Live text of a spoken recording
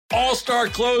All-star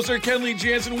closer Kenley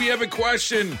Jansen, we have a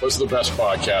question. What's the best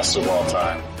podcast of all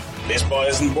time? Baseball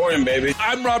isn't boring, baby.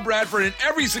 I'm Rob Bradford, and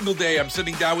every single day I'm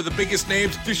sitting down with the biggest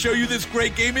names to show you this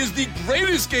great game is the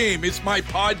greatest game. It's my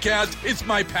podcast. It's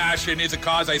my passion. It's a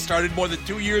cause I started more than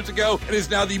 2 years ago and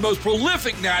is now the most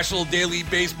prolific national daily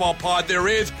baseball pod there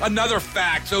is. Another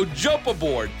fact. So jump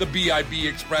aboard the BIB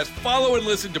Express. Follow and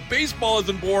listen to Baseball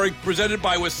Isn't Boring, presented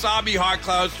by Wasabi Hot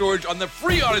Cloud Storage on the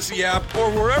free Odyssey app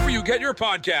or wherever you get your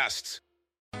podcasts.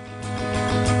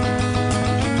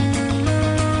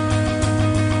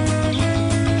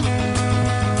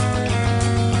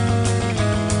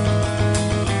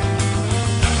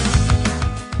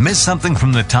 Miss something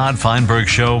from the Todd Feinberg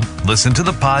Show? Listen to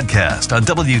the podcast on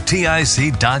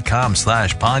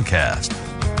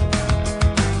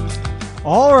WTIC.com/podcast.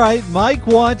 All right, Mike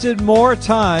wanted more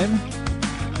time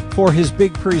for his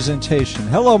big presentation.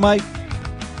 Hello, Mike.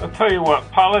 I'll tell you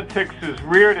what, politics has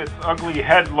reared its ugly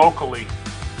head locally.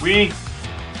 We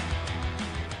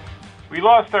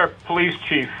lost our police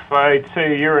chief, I'd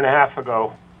say a year and a half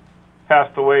ago.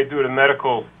 Passed away due to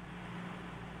medical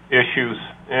issues.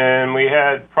 And we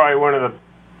had probably one of the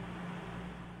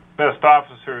best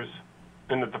officers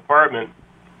in the department.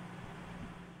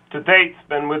 To date,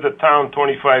 been with the town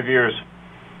 25 years.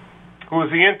 Who was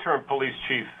the interim police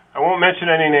chief. I won't mention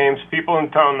any names. People in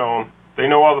town know him. They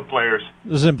know all the players.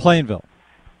 This is in Plainville.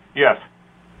 Yes.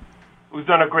 Who's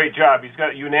done a great job. He's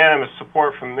got unanimous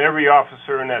support from every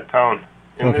officer in that town,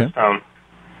 this town.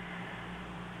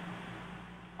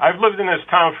 I've lived in this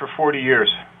town for 40 years.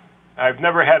 I've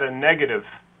never had a negative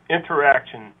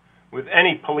interaction with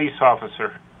any police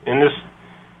officer in this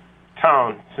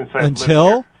town since I've lived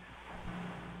here.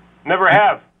 Never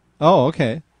have. Oh,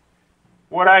 okay.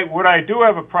 What I do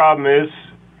have a problem is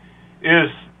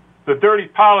the dirty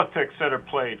politics that are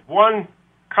played. One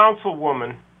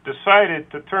councilwoman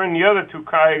decided to turn the other two,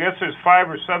 I guess there's 5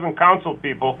 or 7 council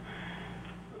people,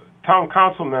 town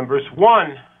council members.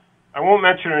 One, I won't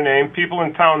mention her name, people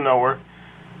in town know her,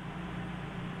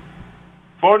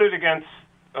 voted against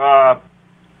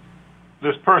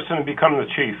this person to become the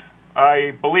chief.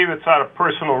 I believe it's out of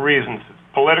personal reasons. It's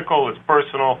political, it's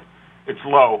personal, it's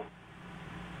low.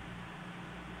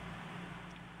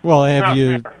 Well,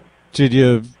 did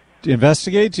you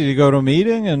investigate? Did you go to a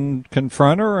meeting and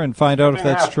confront her and find out if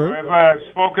that's true? I've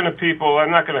spoken to people.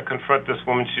 I'm not going to confront this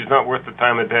woman. She's not worth the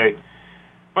time of day.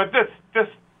 But this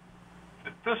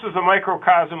is a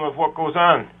microcosm of what goes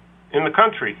on in the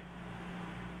country.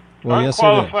 Well,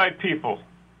 unqualified people,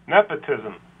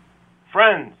 nepotism,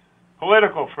 friends,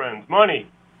 political friends, money.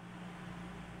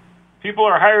 People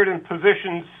are hired in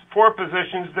positions, for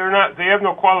positions they have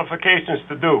no qualifications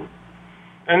to do.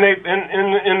 And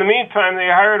in the meantime, they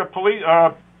hired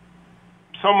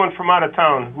someone from out of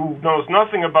town who knows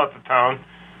nothing about the town,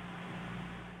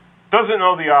 doesn't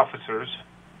know the officers.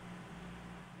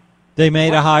 They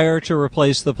made a hire to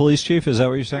replace the police chief? Is that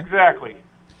what you're saying? Exactly.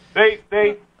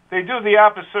 They do the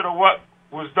opposite of what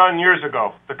was done years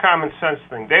ago, the common sense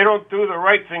thing. They don't do the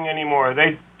right thing anymore.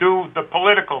 They do the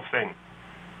political thing.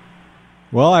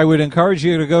 Well, I would encourage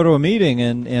you to go to a meeting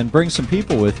and bring some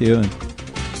people with you and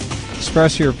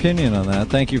express your opinion on that.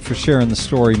 Thank you for sharing the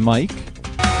story, Mike.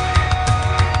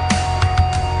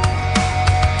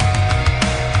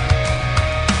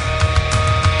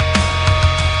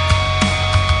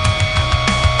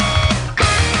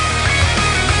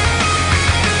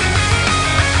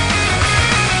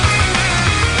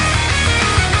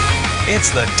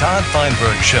 It's the Todd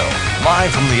Feinberg Show,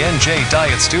 live from the NJ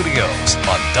Diet Studios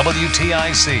on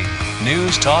WTIC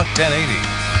News Talk 1080.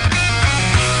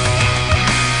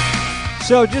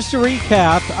 So just to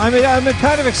recap, I'm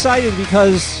kind of excited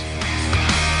because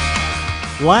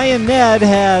Lion Ned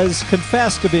has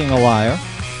confessed to being a liar,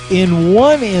 in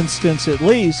one instance at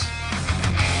least,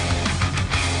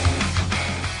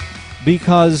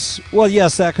 because, well,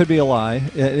 yes, that could be a lie.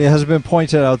 It has been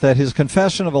pointed out that his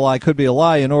confession of a lie could be a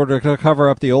lie in order to cover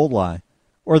up the old lie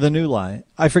or the new lie.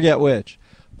 I forget which.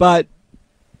 But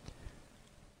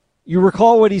you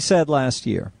recall what he said last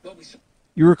year.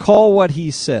 You recall what he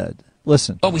said.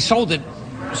 Listen. Well, we sold it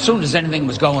as soon as anything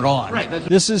was going on. Right.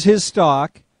 This is his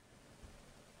stock.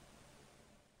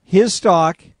 His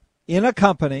stock in a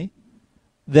company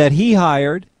that he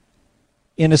hired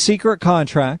in a secret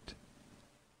contract,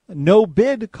 no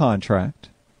bid contract,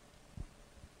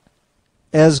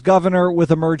 as governor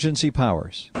with emergency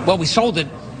powers. Well, we sold it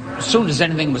as soon as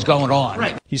anything was going on.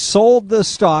 Right. He sold the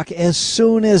stock as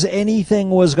soon as anything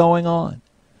was going on.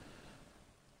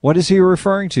 What is he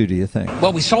referring to, do you think?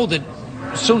 Well, we sold it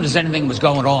as soon as anything was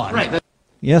going on. Right.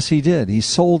 Yes, he did. He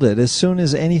sold it as soon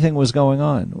as anything was going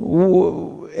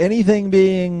on. Anything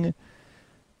being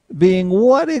being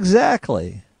what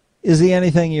exactly is the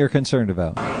anything you're concerned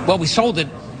about? Well, we sold it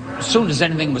as soon as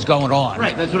anything was going on.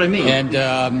 Right, that's what I mean. And,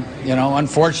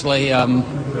 unfortunately,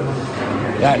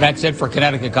 that's it for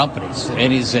Connecticut companies.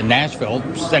 And he's in Nashville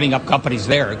setting up companies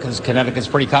there because Connecticut's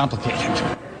pretty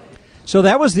complicated. So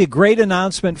that was the great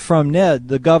announcement from Ned,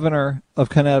 the governor of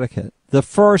Connecticut. The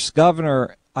first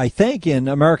governor, I think, in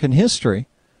American history,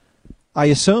 I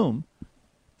assume,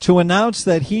 to announce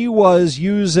that he was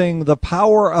using the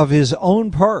power of his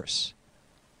own purse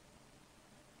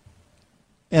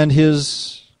and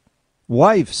his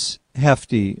wife's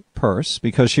hefty purse,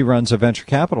 because she runs a venture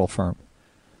capital firm,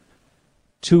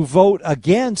 to vote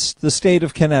against the state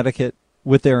of Connecticut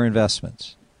with their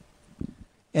investments.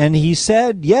 And he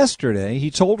said yesterday, he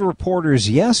told reporters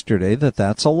yesterday that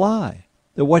that's a lie,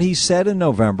 that what he said in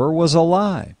November was a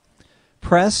lie.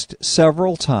 Pressed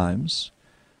several times,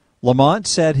 Lamont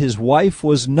said his wife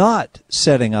was not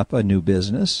setting up a new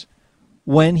business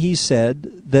when he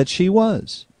said that she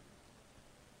was.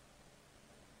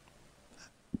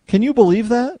 Can you believe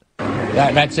that?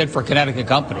 That's it for Connecticut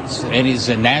companies. And he's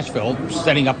in Nashville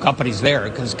setting up companies there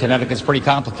because Connecticut's pretty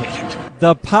complicated.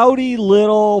 The pouty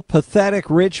little pathetic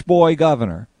rich boy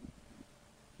governor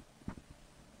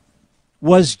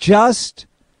was just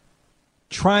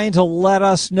trying to let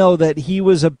us know that he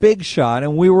was a big shot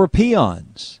and we were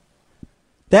peons.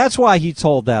 That's why he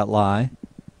told that lie.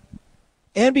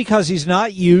 And because he's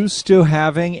not used to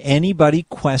having anybody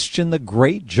question the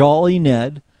great jolly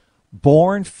Ned,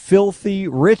 born filthy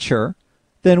richer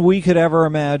than we could ever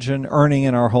imagine earning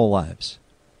in our whole lives.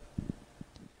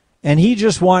 And he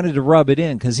just wanted to rub it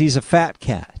in because he's a fat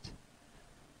cat.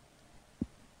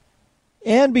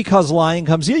 And because lying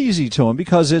comes easy to him,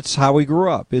 because it's how he grew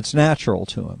up. It's natural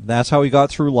to him. That's how he got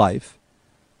through life.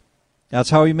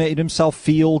 That's how he made himself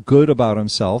feel good about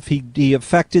himself. He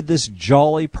affected this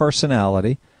jolly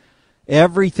personality.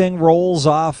 Everything rolls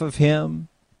off of him.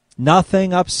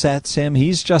 Nothing upsets him.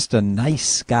 He's just a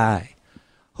nice guy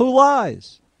who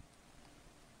lies.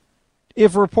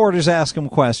 If reporters ask him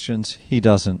questions he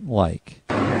doesn't like.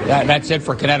 That's it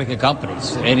for Connecticut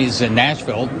companies. And he's in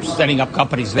Nashville setting up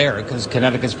companies there because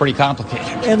Connecticut's pretty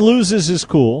complicated. And loses his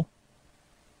cool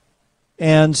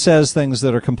and says things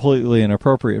that are completely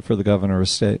inappropriate for the governor of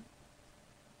state.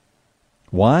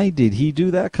 Why did he do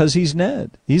that? Because he's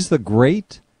Ned. He's the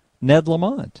great Ned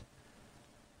Lamont.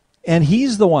 And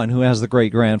he's the one who has the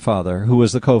great-grandfather who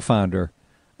was the co-founder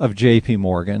of J.P.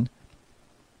 Morgan,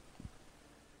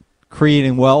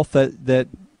 creating wealth that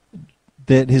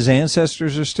his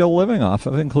ancestors are still living off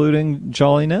of, including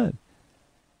Jolly Ned.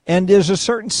 And there's a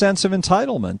certain sense of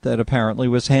entitlement that apparently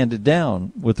was handed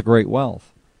down with the great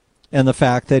wealth. And the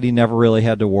fact that he never really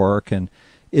had to work and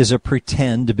is a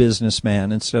pretend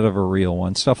businessman instead of a real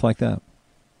one, stuff like that.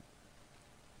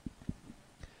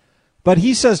 But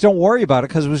he says don't worry about it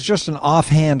because it was just an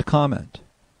offhand comment.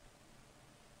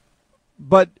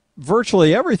 But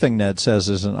virtually everything Ned says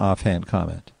is an offhand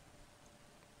comment.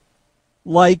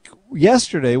 Like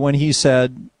yesterday when he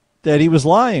said that he was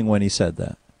lying when he said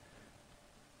that.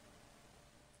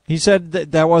 He said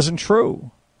that wasn't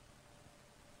true.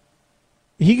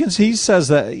 He says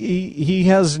that he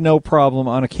has no problem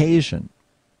on occasion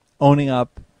owning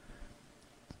up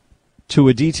to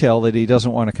a detail that he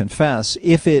doesn't want to confess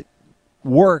if it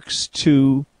works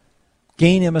to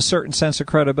gain him a certain sense of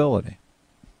credibility,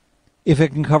 if it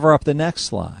can cover up the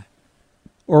next lie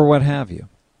or what have you.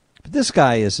 But this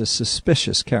guy is a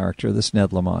suspicious character, this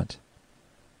Ned Lamont.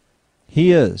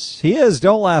 He is.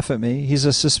 Don't laugh at me. He's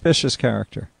a suspicious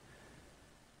character.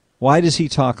 Why does he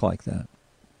talk like that?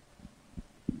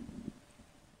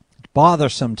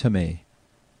 Bothersome to me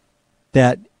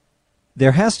that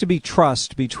there has to be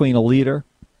trust between a leader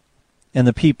and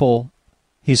the people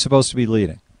he's supposed to be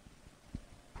leading.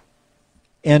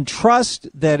 And trust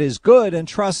that is good and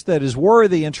trust that is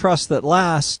worthy and trust that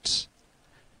lasts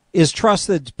is trust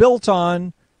that's built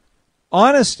on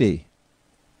honesty.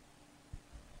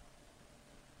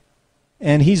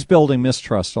 And he's building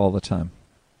mistrust all the time.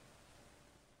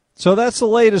 So that's the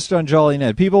latest on Jolly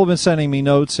Ned. People have been sending me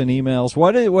notes and emails.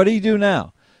 What did he do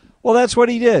now? Well, that's what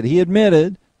he did. He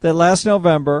admitted that last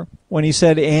November, when he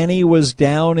said Annie was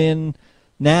down in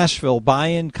Nashville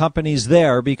buying companies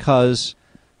there because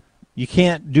you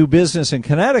can't do business in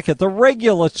Connecticut, the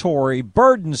regulatory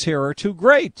burdens here are too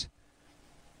great,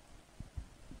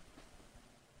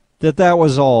 that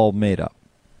was all made up.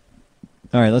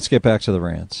 All right, let's get back to the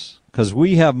rants because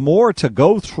we have more to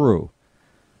go through.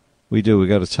 We do. We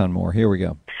got a ton more. Here we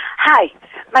go. Hi,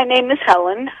 my name is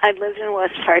Helen. I live in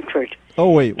West Hartford.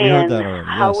 Oh, wait, we heard that already.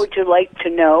 How would you like to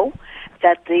know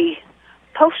that the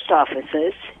post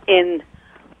offices in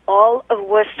all of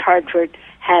West Hartford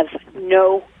have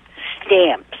no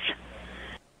stamps.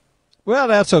 Well,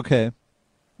 that's okay.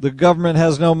 The government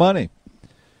has no money.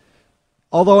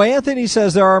 Although Anthony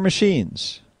says there are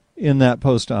machines in that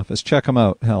post office. Check them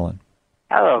out, Helen.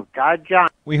 Hello, Todd. John.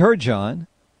 We heard John.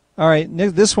 All right,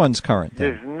 Nick, this one's current.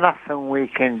 Then. There's nothing we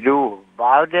can do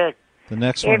about it. The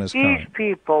next one is current. If these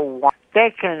people want,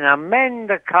 they can amend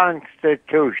the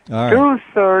Constitution. All right.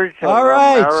 2/3 of All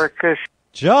right. America's...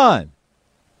 John,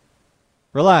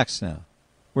 relax now.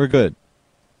 We're good.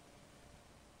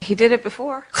 He did it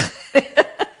before.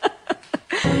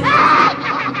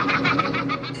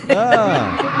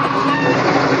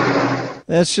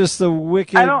 That's just the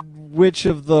wicked witch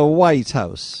of the White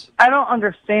House. I don't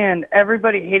understand.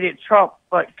 Everybody hated Trump,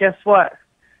 but guess what?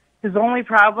 His only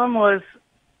problem was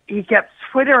he kept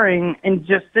twittering and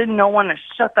just didn't know when to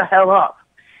shut the hell up.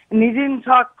 And he didn't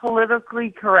talk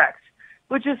politically correct,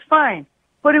 which is fine.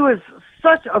 But he was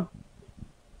such a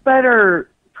better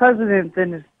president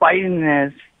than this Biden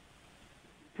is.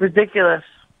 Ridiculous.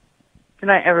 Good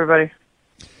night, everybody.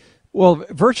 Well,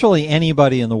 virtually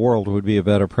anybody in the world would be a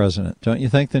better president, don't you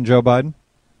think, than Joe Biden?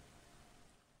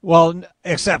 Well,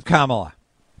 except Kamala.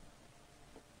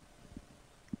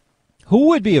 Who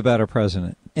would be a better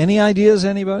president? Any ideas,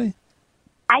 anybody?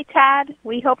 Hi, Todd.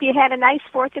 We hope you had a nice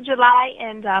 4th of July,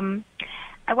 and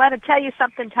I want to tell you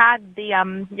something, Todd.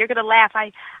 You're going to laugh.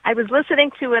 I was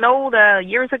listening to an old,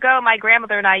 years ago, my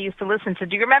grandmother and I used to listen to.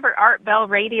 Do you remember Art Bell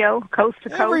Radio, Coast to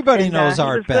Coast? Everybody knows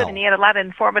Art Bell. He was good, and he had a lot of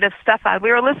informative stuff on.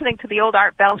 We were listening to the old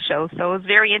Art Bell show, so it was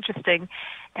very interesting.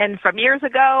 And from years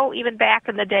ago, even back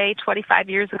in the day, 25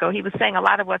 years ago, he was saying a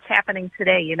lot of what's happening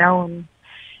today, you know, and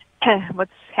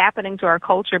what's happening to our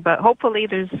culture. But hopefully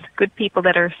there's good people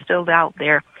that are still out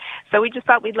there. So we just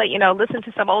thought we'd let you know, listen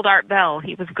to some old Art Bell.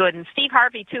 He was good. And Steve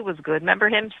Harvey, too, was good. Remember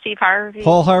him, Steve Harvey?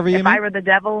 Paul Harvey, If I Were the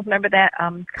Devil. Remember that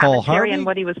commentary and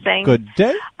what he was saying? Good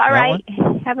day. All right.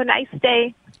 Have a nice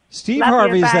day. Steve Love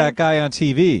Harvey's you. Bye. that guy on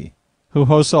TV who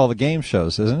hosts all the game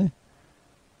shows, isn't he?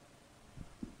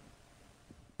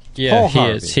 Yeah, Paul he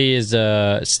Harvey. is. He is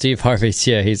Steve Harvey.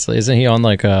 Yeah, isn't he on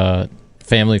like a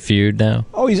Family Feud now?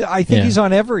 Oh, I think he's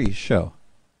on every show.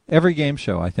 Every game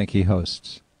show I think he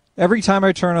hosts. Every time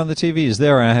I turn on the TV, he's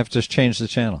there, and I have to change the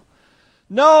channel.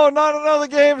 No, not another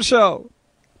game show.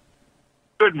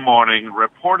 Good morning.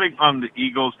 Reporting on the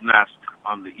Eagle's Nest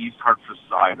on the East Hartford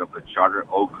side of the Charter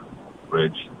Oak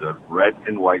Bridge, the red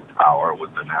and white tower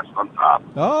with the nest on top.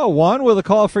 Oh, Juan with a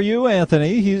call for you,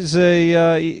 Anthony. He's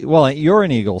well, you're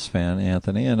an Eagles fan,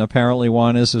 Anthony, and apparently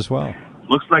Juan is as well.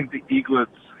 Looks like the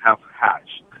eaglets have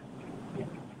hatched.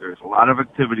 There's a lot of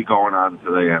activity going on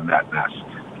today in that nest,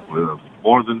 with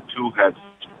more than 2 heads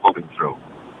poking through.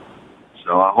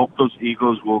 So I hope those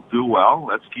eagles will do well.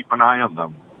 Let's keep an eye on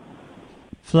them.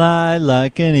 Fly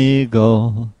like an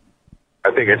eagle.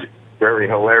 I think it's very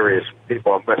hilarious.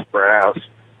 People mispronounce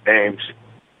names.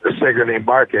 The Sigourney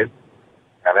Market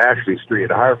on Ashley Street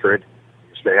in Hartford,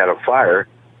 they had a fire,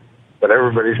 but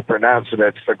everybody's pronouncing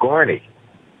it Sigourney.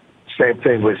 Same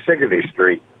thing with Sigourney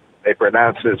Street. They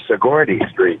pronounce it Sigourney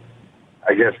Street.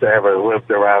 I guess they haven't lived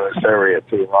around this area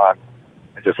too long.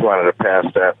 I just wanted to pass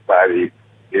that by to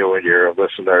you and your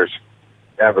listeners.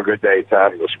 Have a good day,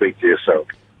 Todd. We'll speak to you soon.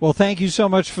 Well, thank you so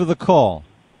much for the call.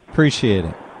 Appreciate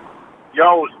it.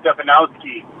 Yo,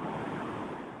 Stefanowski,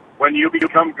 when you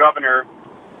become governor,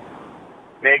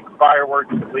 make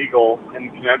fireworks illegal in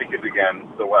Connecticut again,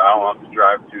 so I don't have to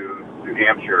drive to New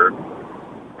Hampshire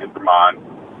and Vermont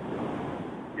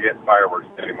to get fireworks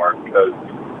anymore, because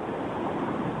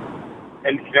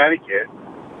in Connecticut,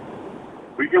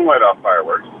 we can light off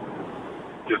fireworks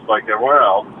just like everywhere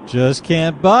else. Just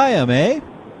can't buy them, eh?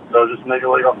 So just make it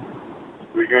legal.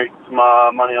 We can make some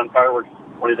money on fireworks.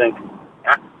 What do you think?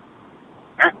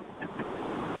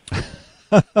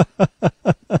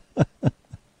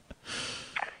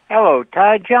 Hello,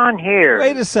 Todd. John here.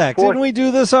 Wait a sec. Didn't we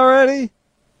do this already?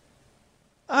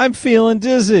 I'm feeling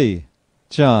dizzy,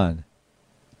 John.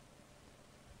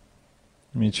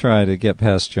 Let me try to get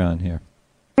past John here.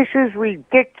 This is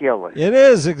ridiculous. It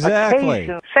is, exactly.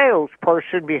 A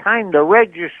salesperson behind the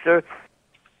register.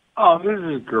 Oh, this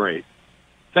is great.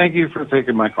 Thank you for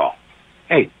taking my call.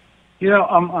 Hey, you know,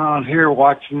 I'm out here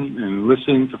watching and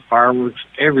listening to fireworks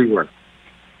everywhere.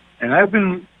 And I've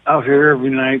been out here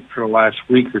every night for the last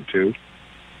week or two.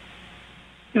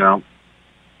 You know,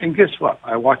 and guess what?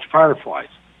 I watch fireflies.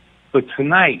 But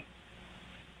tonight,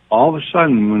 all of a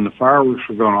sudden, when the fireworks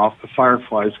were going off, the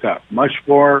fireflies got much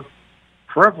more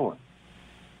prevalent.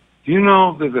 Do you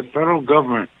know that the federal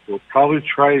government will probably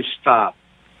try to stop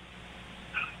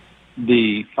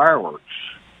the fireworks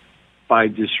by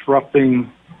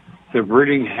disrupting the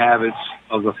breeding habits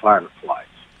of the fireflies.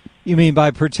 You mean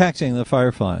by protecting the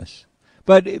fireflies?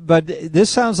 But this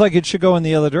sounds like it should go in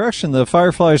the other direction. The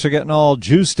fireflies are getting all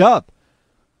juiced up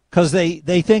because they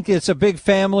think it's a big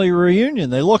family reunion.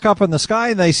 They look up in the sky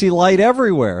and they see light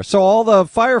everywhere. So all the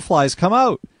fireflies come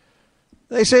out.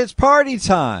 They say it's party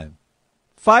time.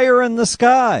 Fire in the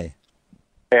sky.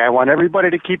 I want everybody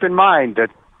to keep in mind that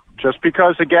just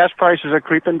because the gas prices are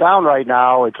creeping down right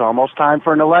now, it's almost time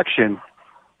for an election.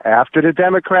 After the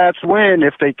Democrats win,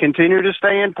 if they continue to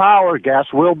stay in power, gas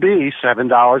will be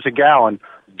 $7 a gallon.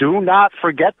 Do not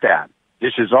forget that.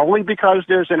 This is only because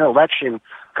there's an election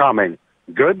coming.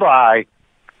 Goodbye.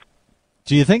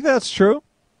 Do you think that's true?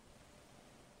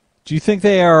 Do you think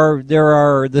there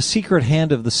are the secret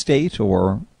hand of the state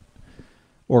or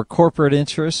corporate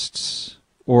interests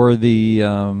or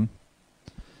the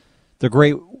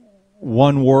great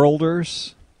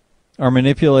one-worlders are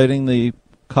manipulating the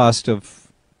cost of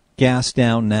gas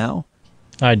down now?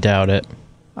 I doubt it.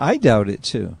 I doubt it,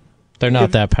 too. They're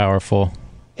not that powerful.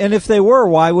 And if they were,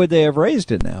 why would they have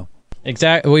raised it now?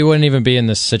 Exactly. We wouldn't even be in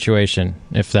this situation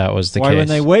if that was the case. Why wouldn't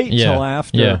they wait till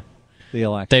after the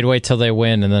election? They'd wait till they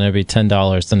win, and then it'd be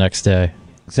 $10 the next day.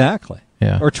 Exactly.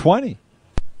 Yeah. Or 20.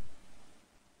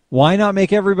 Why not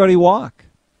make everybody walk?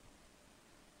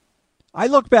 I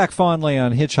look back fondly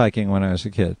on hitchhiking when I was a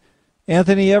kid.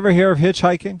 Anthony, you ever hear of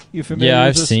hitchhiking? You familiar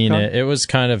with this? Yeah, I've seen it. It was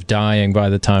kind of dying by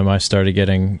the time I started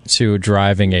getting to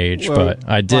driving age, but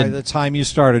I did. By the time you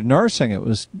started nursing, it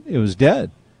was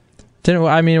dead.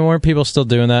 Weren't people still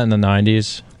doing that in the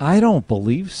 90s? I don't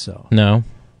believe so. No.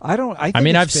 I don't.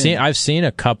 I've seen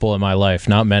a couple in my life,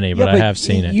 not many, but I have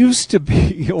seen it. It used to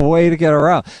be a way to get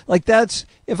around. Like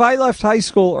if I left high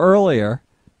school early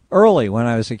when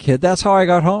I was a kid, that's how I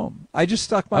got home. I just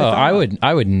stuck my thumb out.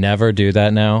 I would never do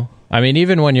that now. I mean,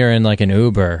 even when you're in like an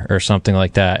Uber or something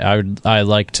like that, I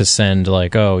like to send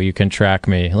like, oh, you can track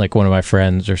me, like one of my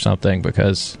friends or something,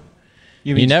 because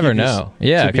you never know.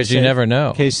 Yeah, because you never know.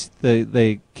 In case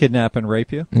they kidnap and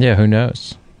rape you? Yeah, who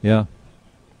knows? Yeah.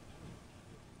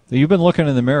 You've been looking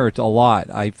in the mirror a lot.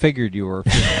 I figured you were.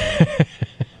 The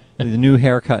new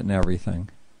haircut and everything.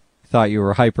 Thought you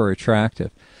were hyper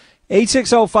attractive.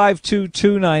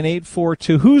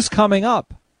 860-522-9842. Who's coming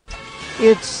up?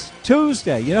 It's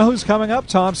Tuesday. You know who's coming up?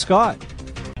 Tom Scott.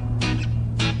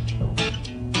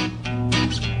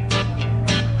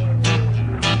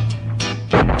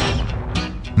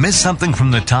 Miss something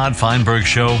from the Todd Feinberg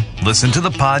Show? Listen to the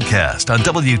podcast on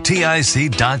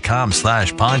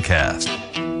WTIC.com/podcast.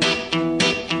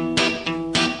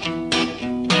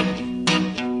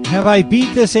 Have I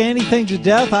beat this anything to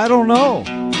death? I don't know.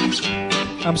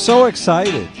 I'm so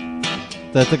excited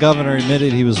that the governor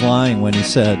admitted he was lying when he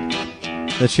said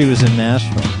that she was in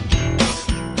Nashville.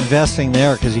 Investing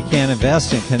there because he can't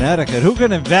invest in Connecticut. Who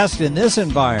can invest in this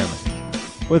environment?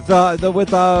 With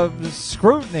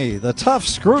scrutiny, the tough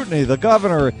scrutiny, the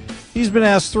governor, he's been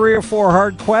asked 3 or 4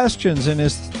 hard questions in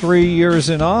his 3 years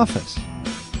in office.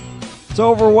 It's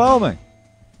overwhelming.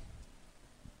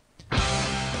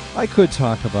 I could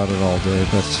talk about it all day,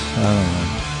 but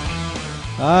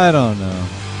I don't know.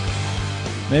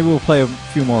 Maybe we'll play a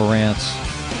few more rants.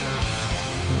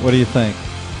 What do you think?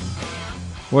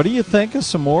 What do you think of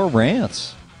some more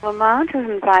rants? Lamont is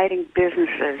inviting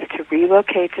businesses to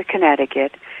relocate to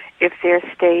Connecticut if their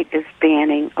state is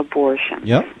banning abortion.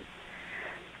 Yep.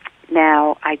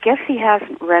 Now, I guess he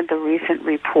hasn't read the recent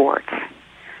reports.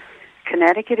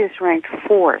 Connecticut is ranked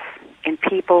 4th in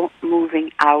people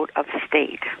moving out of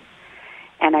state.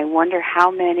 And I wonder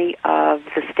how many of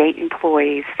the state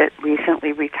employees that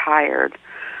recently retired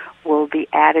will be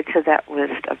added to that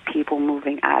list of people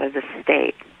moving out of the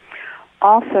state.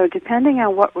 Also, depending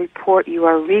on what report you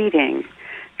are reading,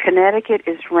 Connecticut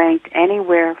is ranked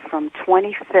anywhere from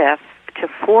 25th to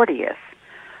 40th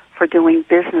for doing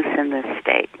business in this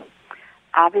state.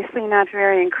 Obviously not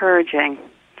very encouraging.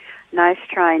 Nice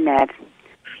try, Ned.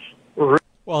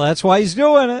 Well, that's why he's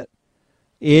doing it.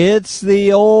 It's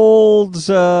the old,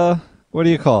 what do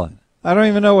you call it? I don't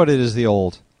even know what it is the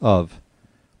old of.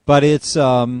 But it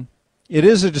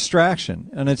is a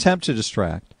distraction, an attempt to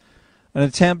distract, an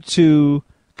attempt to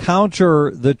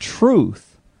counter the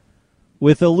truth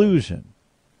with illusion.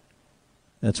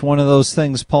 It's one of those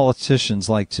things politicians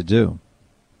like to do.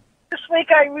 This week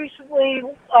I recently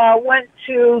went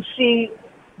to see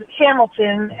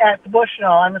Hamilton at the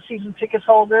Bushnell. I'm a season ticket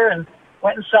holder and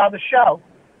went and saw the show.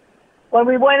 When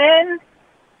we went in,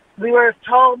 we were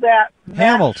told that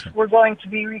masks were going to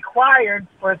be required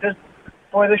for the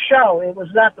show. It was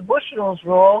not the Bushnell's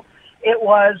rule. It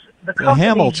was the company's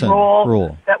Hamilton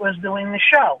rule that was doing the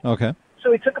show. Okay.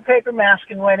 So we took a paper mask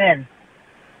and went in.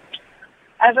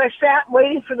 as I sat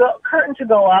waiting for the curtain to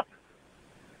go up,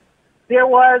 there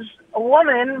was a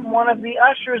woman, one of the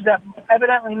ushers that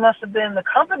evidently must have been the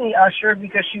company usher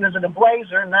because she was in a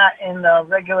blazer, not in the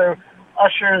regular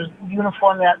usher's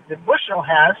uniform that the Bushnell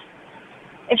has.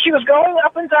 And she was going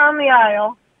up and down the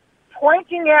aisle,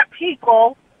 pointing at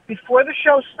people before the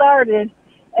show started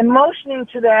and motioning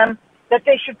to them that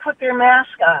they should put their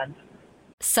mask on.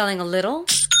 Selling a little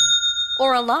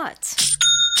or a lot?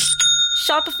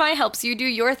 Shopify helps you do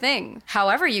your thing,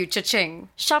 however you cha-ching.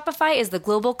 Shopify is the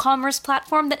global commerce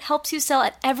platform that helps you sell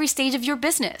at every stage of your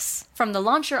business. From the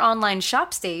launch your online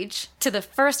shop stage, to the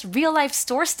first real-life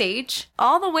store stage,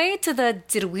 all the way to the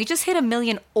did we just hit 1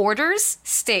 million orders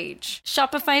stage.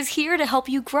 Shopify's here to help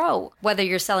you grow. Whether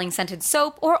you're selling scented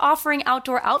soap or offering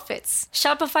outdoor outfits,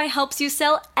 Shopify helps you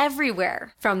sell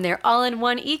everywhere. From their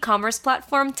all-in-one e-commerce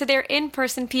platform to their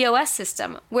in-person POS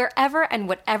system, wherever and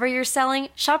whatever you're selling,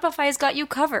 Shopify's got you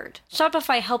covered.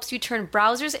 Shopify helps you turn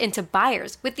browsers into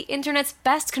buyers with the internet's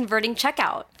best converting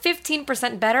checkout.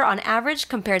 15% better on average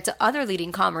compared to other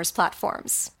leading commerce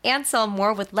platforms. And sell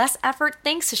more with less effort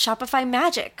thanks to Shopify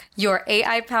Magic, your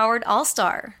AI-powered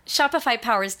all-star. Shopify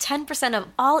powers 10% of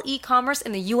all e-commerce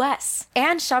in the U.S.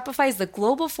 And Shopify is the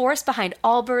global force behind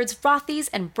Allbirds, Rothy's,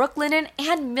 and Brooklinen,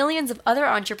 and millions of other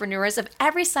entrepreneurs of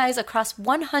every size across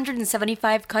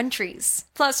 175 countries.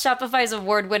 Plus, Shopify's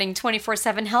award-winning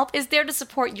 24/7 help is there to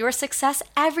support your success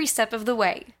every step of the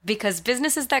way. Because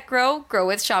businesses that grow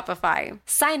with Shopify.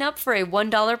 Sign up for a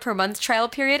 $1 per month trial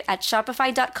period at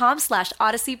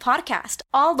shopify.com/Odyssey Podcast,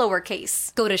 all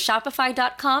lowercase. Go to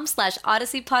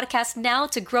shopify.com/Odyssey Podcast now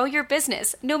to grow your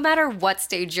business, no matter what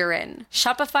stage you're in.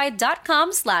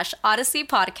 Shopify.com/Odyssey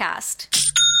Podcast.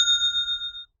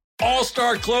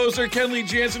 All-star closer Kenley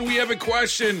Jansen, we have a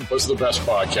question. What's the best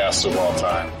podcast of all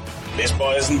time?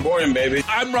 Baseball isn't boring, baby.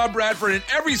 I'm Rob Bradford, and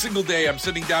every single day I'm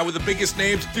sitting down with the biggest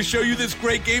names to show you this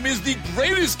great game is the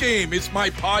greatest game. It's my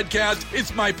podcast.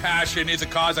 It's my passion. It's a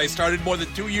cause I started more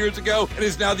than 2 years ago and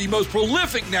is now the most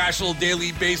prolific national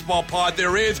daily baseball pod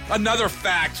there is. Another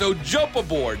fact. So jump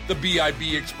aboard the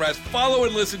BIB Express. Follow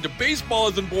and listen to Baseball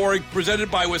Isn't Boring,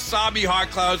 presented by Wasabi Hot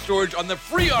Cloud Storage on the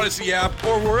free Odyssey app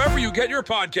or wherever you get your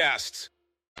podcasts.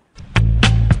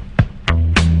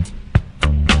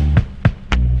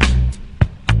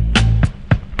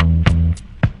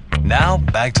 Now,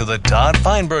 back to the Todd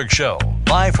Feinberg Show,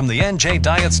 live from the NJ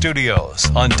Diet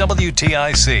Studios on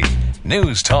WTIC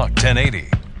News Talk 1080.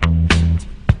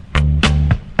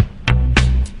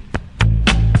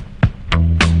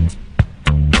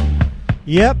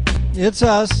 Yep, it's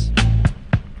us.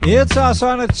 It's us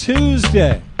on a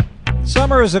Tuesday.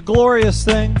 Summer is a glorious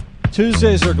thing.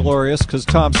 Tuesdays are glorious because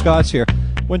Tom Scott's here.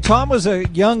 When Tom was a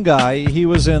young guy, he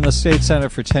was in the State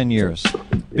Senate for 10 years.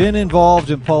 Been involved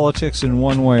in politics in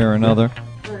one way or another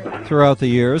throughout the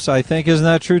years, I think. Isn't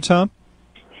that true, Tom?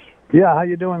 Yeah, how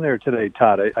you doing there today,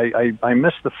 Todd? I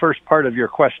missed the first part of your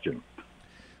question.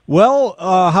 Well,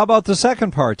 how about the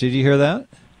second part? Did you hear that?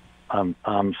 I'm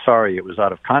sorry, it was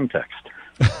out of context.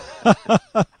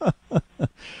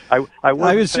 I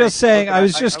was just saying, I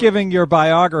was just giving your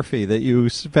biography that you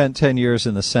spent 10 years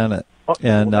in the Senate,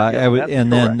 and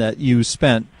then that you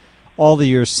spent all the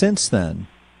years since then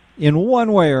in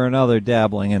one way or another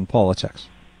dabbling in politics.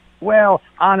 Well,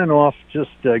 on and off, just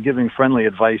giving friendly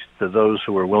advice to those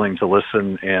who are willing to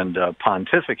listen and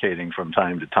pontificating from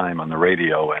time to time on the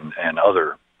radio and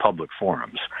other public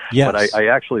forums. Yes. But I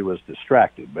actually was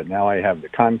distracted, but now I have the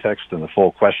context and the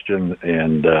full question,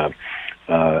 and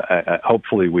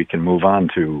hopefully we can move on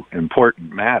to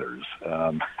important matters.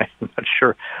 I'm not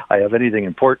sure I have anything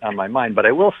important on my mind, but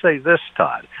I will say this,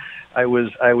 Todd. I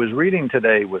was reading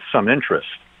today with some interest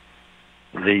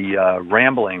the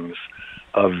ramblings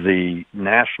of the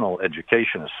National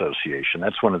Education Association.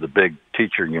 That's one of the big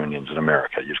teacher unions in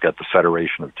America. You've got the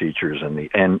Federation of Teachers and the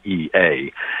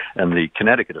NEA, and the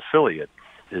Connecticut affiliate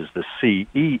is the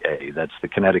CEA. That's the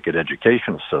Connecticut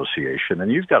Education Association.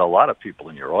 And you've got a lot of people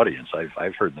in your audience.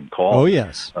 I've heard them call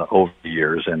over the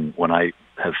years, and when I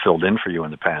have filled in for you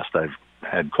in the past, I've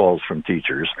had calls from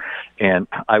teachers, and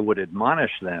I would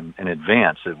admonish them in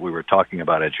advance, if we were talking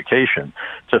about education,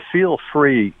 to feel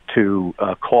free to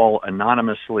call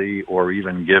anonymously or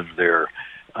even give their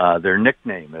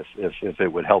nickname if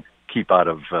it would help keep out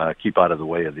of the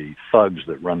way of the thugs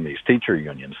that run these teacher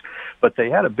unions. But they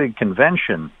had a big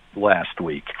convention last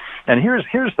week, and here's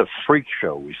the freak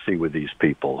show we see with these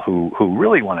people who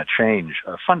really want to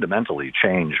fundamentally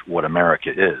change what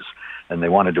America is. And they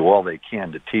want to do all they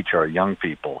can to teach our young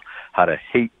people how to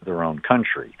hate their own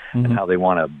country, and how they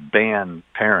want to ban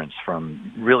parents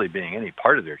from really being any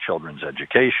part of their children's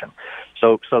education.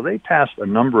 So they passed a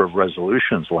number of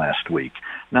resolutions last week,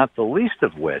 not the least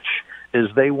of which is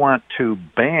they want to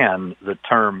ban the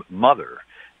term mother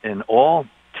in all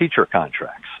teacher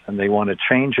contracts, and they want to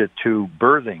change it to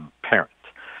birthing parent.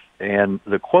 And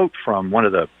the quote from one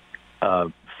of the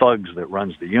thugs that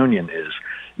runs the union is,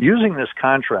 using this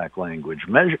contract language,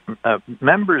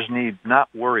 members need not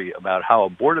worry about how a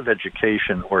Board of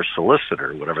Education or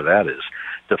solicitor, whatever that is,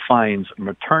 defines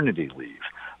maternity leave.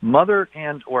 Mother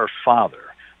and or father,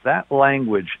 that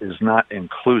language is not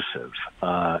inclusive,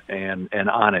 and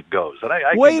on it goes. And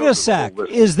I Wait a sec.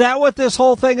 Is that what this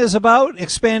whole thing is about,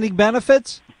 expanding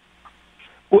benefits?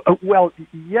 Well,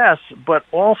 yes, but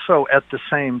also at the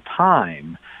same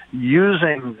time,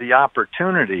 using the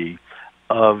opportunity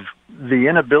of the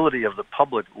inability of the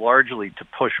public largely to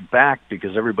push back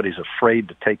because everybody's afraid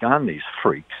to take on these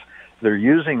freaks. They're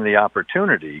using the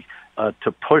opportunity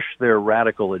to push their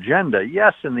radical agenda.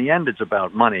 Yes, in the end, it's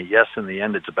about money. Yes, in the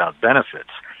end, it's about benefits,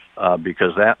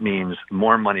 because that means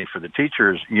more money for the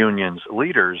teachers, unions,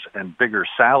 leaders, and bigger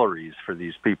salaries for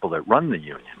these people that run the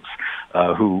unions,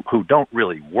 who don't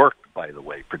really work, by the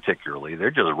way, particularly.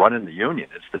 They're just running the union.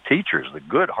 It's the teachers, the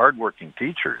good, hardworking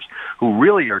teachers, who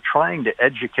really are trying to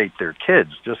educate their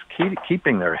kids, just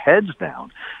keeping their heads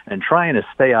down and trying to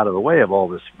stay out of the way of all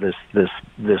this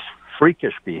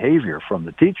freakish behavior from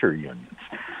the teacher unions.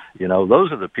 You know,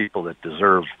 those are the people that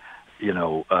deserve,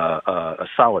 a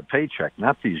solid paycheck,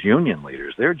 not these union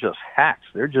leaders. They're just hacks.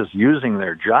 They're just using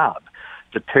their job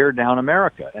to tear down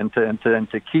America and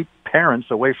to keep parents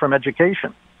away from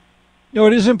education.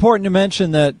 It is important to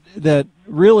mention that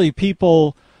really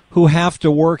people who have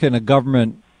to work in a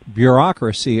government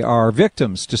bureaucracy are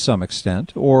victims to some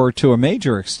extent, or to a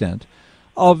major extent,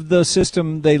 of the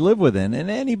system they live within. And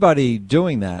anybody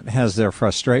doing that has their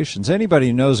frustrations. Anybody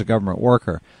who knows a government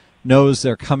worker knows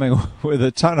they're coming with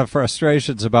a ton of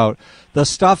frustrations about the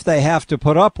stuff they have to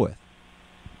put up with.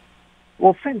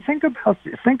 Well, think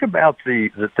about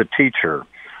the teacher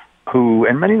who,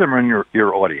 and many of them are in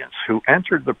your audience, who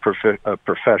entered the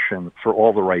profession for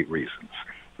all the right reasons.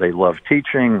 They love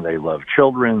teaching, they love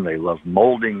children, they love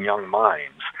molding young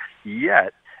minds.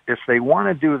 Yet, if they want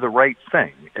to do the right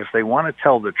thing, if they want to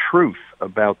tell the truth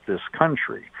about this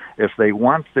country, if they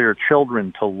want their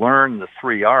children to learn the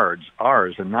 3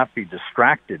 R's and not be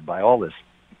distracted by all this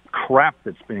crap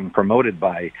that's being promoted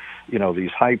by,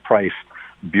 these high-priced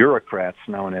bureaucrats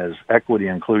known as equity,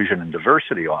 inclusion, and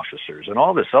diversity officers, and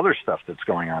all this other stuff that's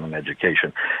going on in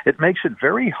education, it makes it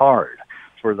very hard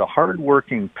for the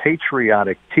hardworking,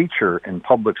 patriotic teacher in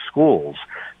public schools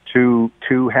to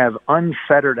have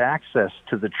unfettered access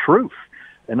to the truth.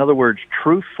 In other words,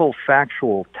 truthful,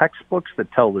 factual textbooks that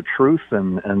tell the truth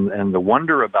and the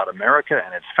wonder about America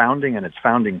and its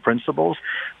founding principles.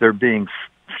 They're being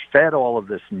fed all of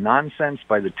this nonsense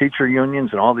by the teacher unions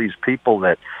and all these people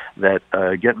that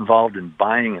get involved in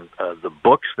buying the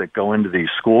books that go into these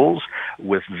schools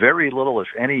with very little, if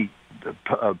any,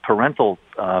 parental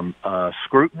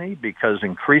scrutiny, because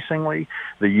increasingly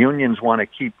the unions want to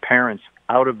keep parents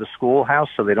out of the schoolhouse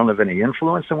so they don't have any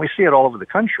influence, and we see it all over the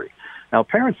country. Now,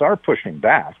 parents are pushing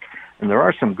back, and there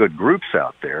are some good groups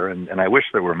out there, and I wish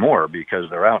there were more because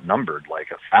they're outnumbered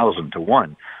like 1,000 to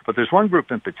 1. But there's one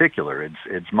group in particular.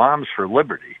 It's Moms for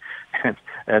Liberty,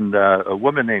 and a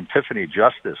woman named Tiffany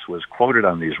Justice was quoted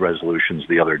on these resolutions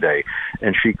the other day,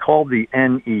 and she called the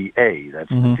NEA, that's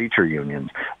the teacher unions,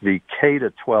 the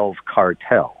K-12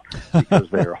 cartel, because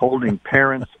they're holding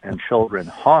parents and children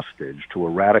hostage to a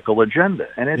radical agenda.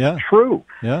 And it's true.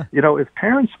 Yeah. If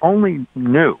parents only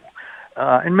knew,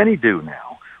 and many do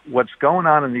now, what's going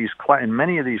on in in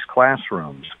many of these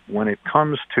classrooms when it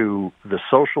comes to the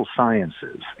social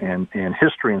sciences and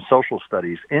history and social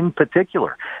studies in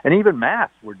particular, and even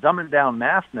math. We're dumbing down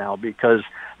math now because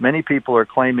many people are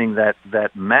claiming that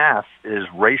math is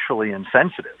racially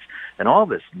insensitive and all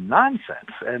this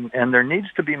nonsense. And there needs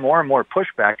to be more and more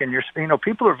pushback. And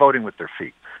people are voting with their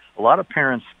feet. A lot of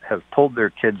parents have pulled their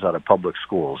kids out of public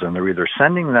schools, and they're either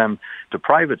sending them to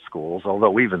private schools,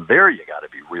 although even there you got to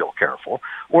be real careful,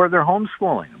 or they're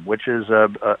homeschooling them, which is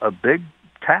a big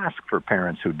task for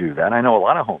parents who do that. I know a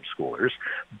lot of homeschoolers,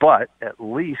 but at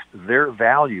least their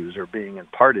values are being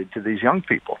imparted to these young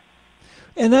people.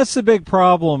 And that's the big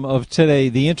problem of today.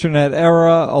 The internet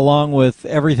era, along with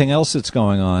everything else that's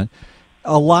going on,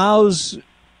 allows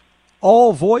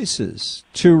all voices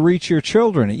to reach your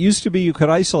children. It used to be you could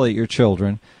isolate your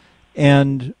children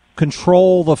and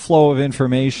control the flow of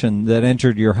information that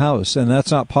entered your house, and that's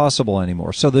not possible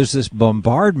anymore. So there's this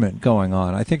bombardment going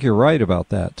on. I think you're right about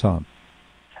that, Tom.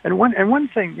 And one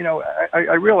thing,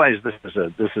 I realize this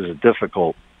is a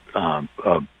difficult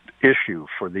issue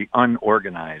for the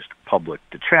unorganized public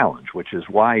to challenge, which is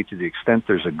why, to the extent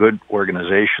there's a good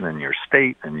organization in your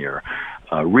state, in your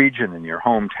region, in your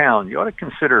hometown, you ought to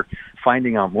consider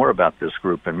finding out more about this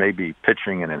group and maybe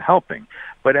pitching in and helping.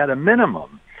 But at a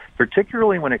minimum,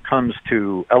 particularly when it comes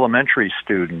to elementary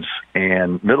students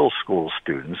and middle school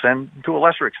students, and to a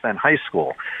lesser extent high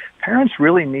school, parents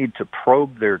really need to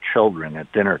probe their children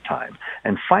at dinner time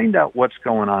and find out what's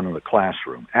going on in the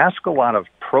classroom. Ask a lot of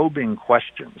probing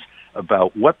questions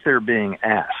about what they're being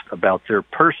asked, about their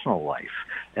personal life,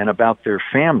 and about their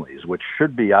families, which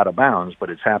should be out of bounds, but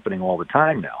it's happening all the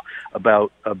time now,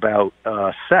 about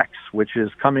sex, which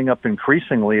is coming up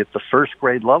increasingly at the first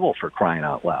grade level, for crying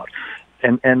out loud.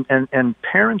 And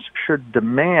parents should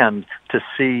demand to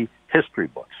see history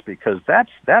books, because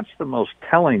that's the most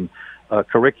telling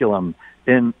curriculum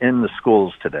in the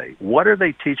schools today. What are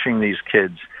they teaching these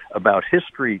kids about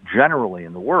history generally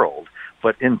in the world,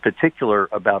 but in particular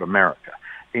about America?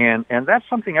 And that's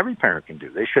something every parent can do.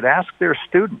 They should ask their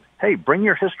student, hey, bring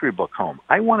your history book home.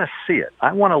 I want to see it.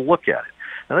 I want to look at it.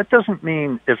 Now, that doesn't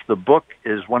mean if the book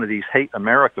is one of these Hate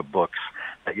America books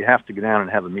that you have to go down and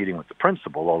have a meeting with the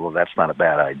principal, although that's not a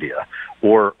bad idea,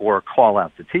 or call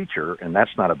out the teacher, and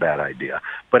that's not a bad idea.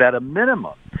 But at a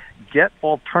minimum, get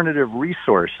alternative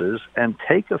resources and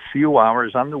take a few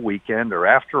hours on the weekend or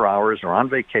after hours or on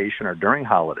vacation or during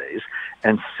holidays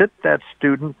and sit that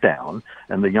student down,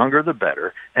 and the younger the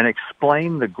better, and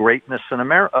explain the greatness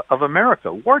of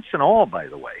America, warts and all, by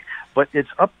the way. But it's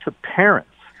up to parents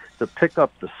to pick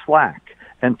up the slack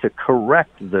and to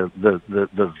correct the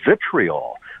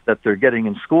vitriol that they're getting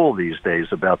in school these days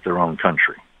about their own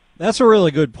country. That's a really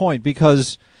good point,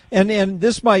 because and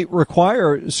this might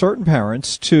require certain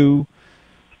parents to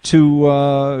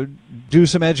do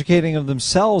some educating of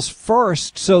themselves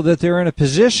first, so that they're in a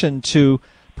position to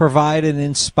provide an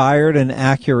inspired and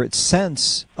accurate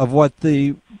sense of what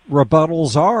the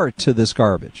rebuttals are to this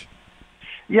garbage.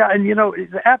 Yeah, and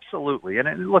absolutely.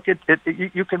 And look,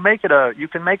 you can make it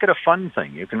a fun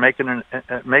thing. You can make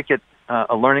it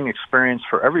a learning experience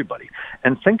for everybody.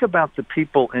 And think about the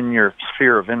people in your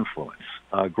sphere of influence,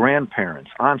 grandparents,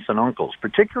 aunts and uncles,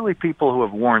 particularly people who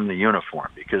have worn the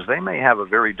uniform, because they may have a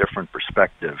very different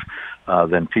perspective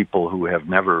than people who have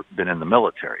never been in the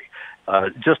military.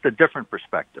 Just a different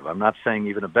perspective. I'm not saying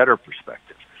even a better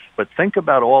perspective. But think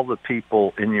about all the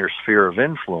people in your sphere of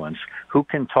influence who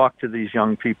can talk to these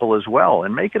young people as well,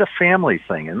 and make it a family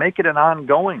thing and make it an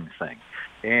ongoing thing.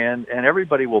 And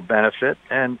everybody will benefit,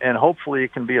 and hopefully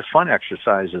it can be a fun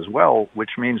exercise as well,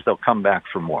 which means they'll come back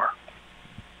for more.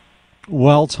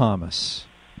 Well, Thomas,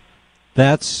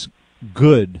 that's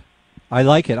good. I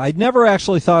like it. I'd never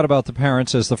actually thought about the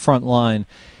parents as the front line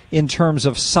in terms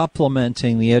of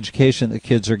supplementing the education that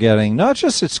kids are getting, not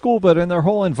just at school, but in their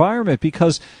whole environment,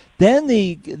 because then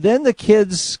the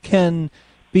kids can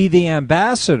be the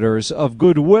ambassadors of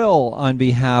goodwill on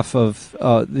behalf of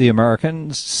the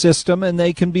American system, and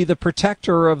they can be the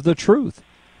protector of the truth.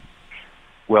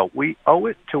 Well, we owe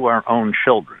it to our own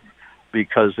children,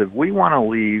 because if we want to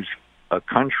leave a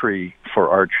country for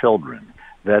our children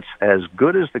that's as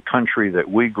good as the country that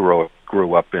we grew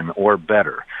up in, or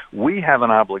better, we have an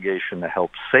obligation to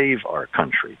help save our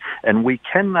country. And we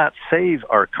cannot save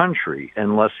our country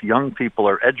unless young people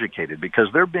are educated, because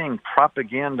they're being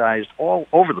propagandized all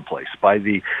over the place by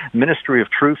the Ministry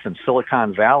of Truth in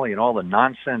Silicon Valley and all the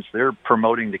nonsense they're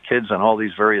promoting to kids on all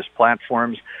these various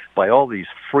platforms, by all these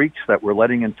freaks that we're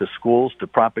letting into schools to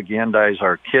propagandize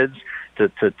our kids,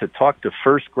 to talk to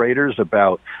first graders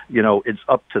about, it's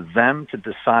up to them to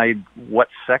decide what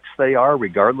sex they are,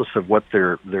 regardless of what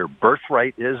their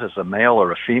birthright is as a male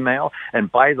or a female.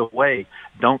 And by the way,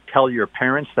 don't tell your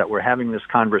parents that we're having this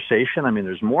conversation. I mean,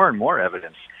 there's more and more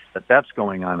evidence that that's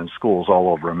going on in schools all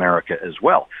over America as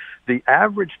well. The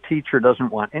average teacher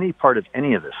doesn't want any part of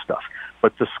any of this stuff,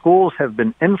 but the schools have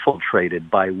been infiltrated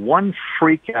by one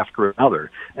freak after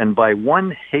another and by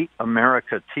one hate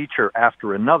America teacher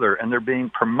after another, and they're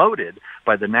being promoted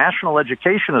by the National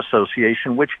Education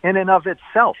Association, which in and of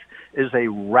itself is a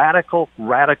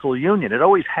radical union. It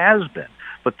always has been,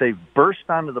 but they've burst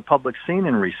onto the public scene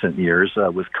in recent years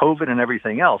with COVID and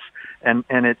everything else, and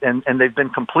they've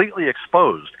been completely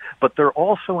exposed, but they're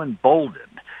also emboldened.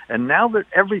 And now that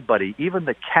everybody, even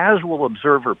the casual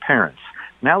observer parents,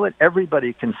 now that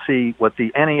everybody can see what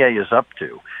the NEA is up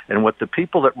to and what the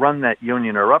people that run that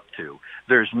union are up to,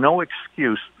 there's no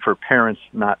excuse for parents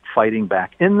not fighting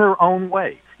back in their own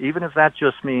way, even if that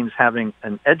just means having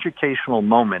an educational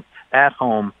moment at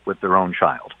home with their own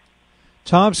child.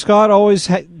 Tom Scott, always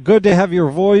good to have your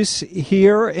voice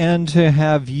here and to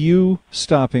have you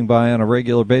stopping by on a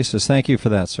regular basis. Thank you for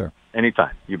that, sir.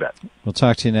 Anytime. You bet. We'll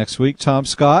talk to you next week. Tom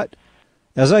Scott,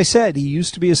 as I said, he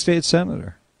used to be a state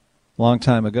senator a long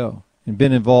time ago and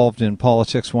been involved in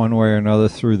politics one way or another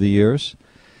through the years.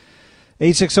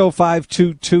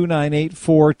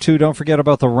 860-522-9842. Don't forget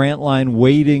about the rant line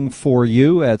waiting for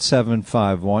you at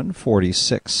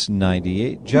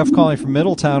 751-4698. Jeff calling from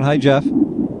Middletown. Hi, Jeff.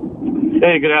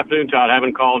 Hey, good afternoon, Todd. I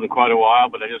haven't called in quite a while,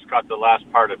 but I just got the last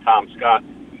part of Tom Scott.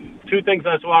 Two things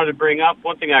I just wanted to bring up.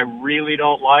 One thing I really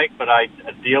don't like, but I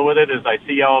deal with it, is I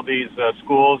see all these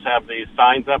schools have these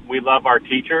signs up, "We love our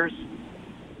teachers."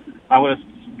 I want to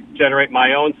generate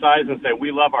my own signs and say, "We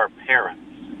love our parents."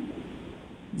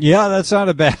 Yeah, that's not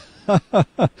a bad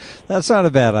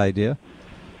idea.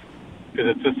 Because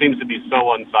it just seems to be so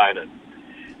one-sided.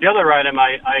 The other item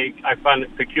I find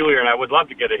it peculiar, and I would love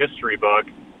to get a history book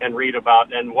and read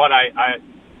about, and what I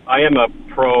am a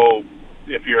pro,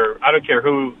 I don't care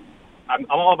who, I'm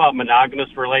all about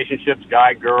monogamous relationships,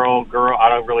 guy, girl, I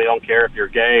don't care if you're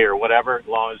gay or whatever, as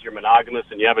long as you're monogamous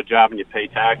and you have a job and you pay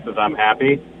taxes, I'm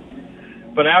happy.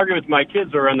 But I argue with my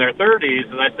kids who are in their 30s,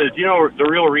 and I said, the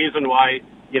real reason why,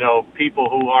 people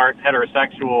who aren't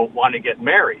heterosexual want to get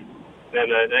married. And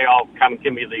they all kind of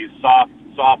give me these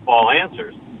softball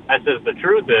answers. I says, the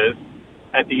truth is,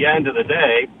 at the end of the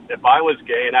day, if I was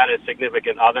gay and had a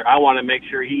significant other, I want to make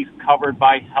sure he's covered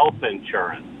by health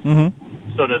insurance.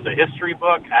 Mm-hmm. So does the history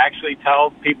book actually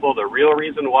tell people the real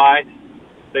reason why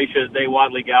they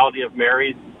want legality of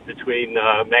marriage between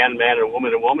man, and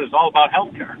woman? It's all about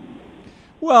health care.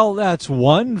 Well, that's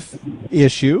one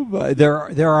issue.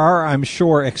 There are, I'm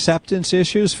sure, acceptance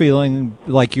issues, feeling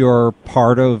like you're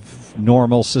part of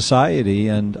normal society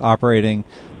and operating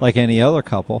like any other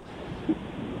couple.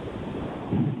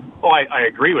 Oh, I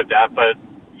agree with that, but,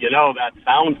 that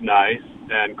sounds nice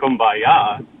and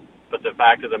kumbaya, but the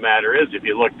fact of the matter is, if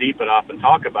you look deep enough and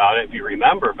talk about it, if you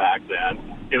remember back then,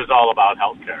 it was all about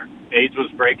health care. AIDS was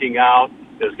breaking out,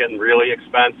 it was getting really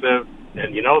expensive,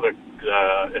 and the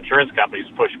insurance companies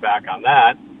pushed back on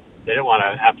that. They didn't want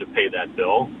to have to pay that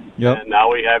bill. Yep. And now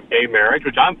we have gay marriage,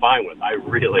 which I'm fine with. I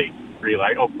really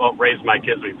like. Raised my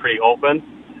kids to be pretty open,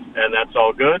 and that's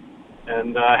all good.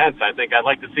 And hence, I think I'd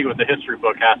like to see what the history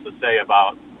book has to say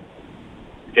about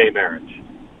gay marriage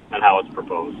and how it's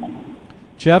proposed.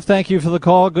 Jeff, thank you for the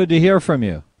call. Good to hear from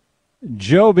you.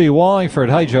 Joby Wallingford.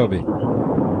 Hi, Joby.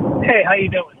 Hey, how you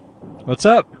doing? What's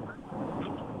up?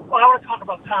 Well, I want to talk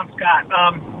about Tom Scott.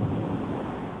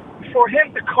 For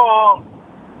him to call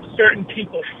certain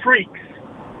people freaks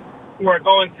who are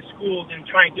going to schools and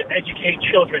trying to educate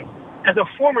children, as a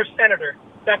former senator,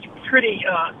 that's pretty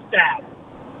sad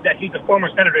that he's a former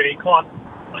senator and he called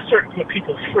a certain group of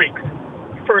people freaks,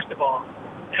 first of all.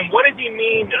 And what does he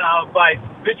mean by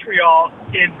vitriol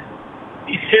in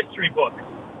these history books?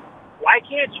 Why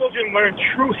can't children learn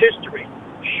true history?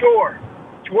 Sure,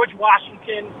 George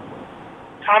Washington,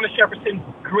 Thomas Jefferson,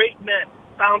 great men,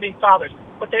 founding fathers.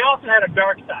 But they also had a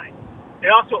dark side. They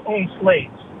also owned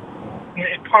slaves,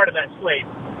 and part of that slave.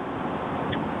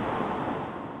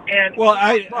 And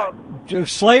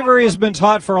slavery has been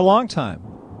taught for a long time.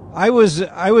 I was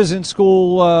in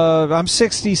school. I'm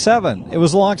 67. It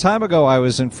was a long time ago. I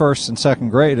was in first and second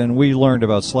grade, and we learned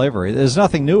about slavery. There's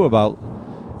nothing new about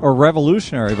or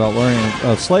revolutionary about learning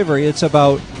about slavery. It's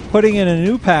about putting in a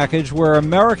new package where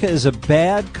America is a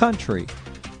bad country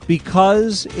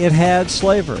because it had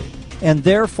slavery. And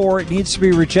therefore it needs to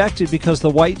be rejected because the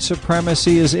white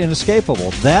supremacy is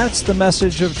inescapable. That's the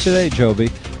message of today,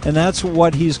 Joby. And that's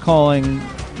what he's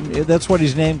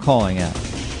name calling at.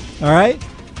 All right?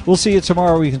 We'll see you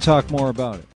tomorrow. We can talk more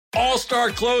about it.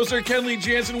 All-star closer Kenley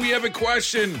Jansen, we have a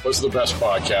question. What's the best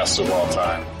podcast of all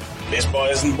time? Baseball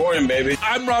isn't boring, baby.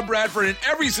 I'm Rob Bradford, and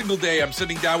every single day I'm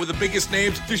sitting down with the biggest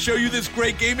names to show you this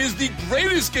great game is the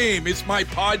greatest game. It's my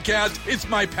podcast. It's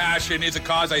my passion. It's a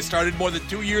cause I started more than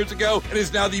 2 years ago and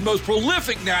is now the most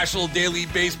prolific national daily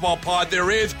baseball pod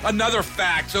there is. Another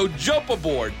fact. So jump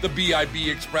aboard the BIB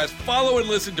Express. Follow and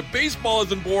listen to Baseball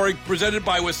Isn't Boring, presented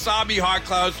by Wasabi Hot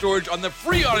Cloud Storage on the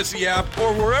free Odyssey app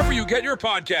or wherever you get your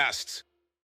podcasts.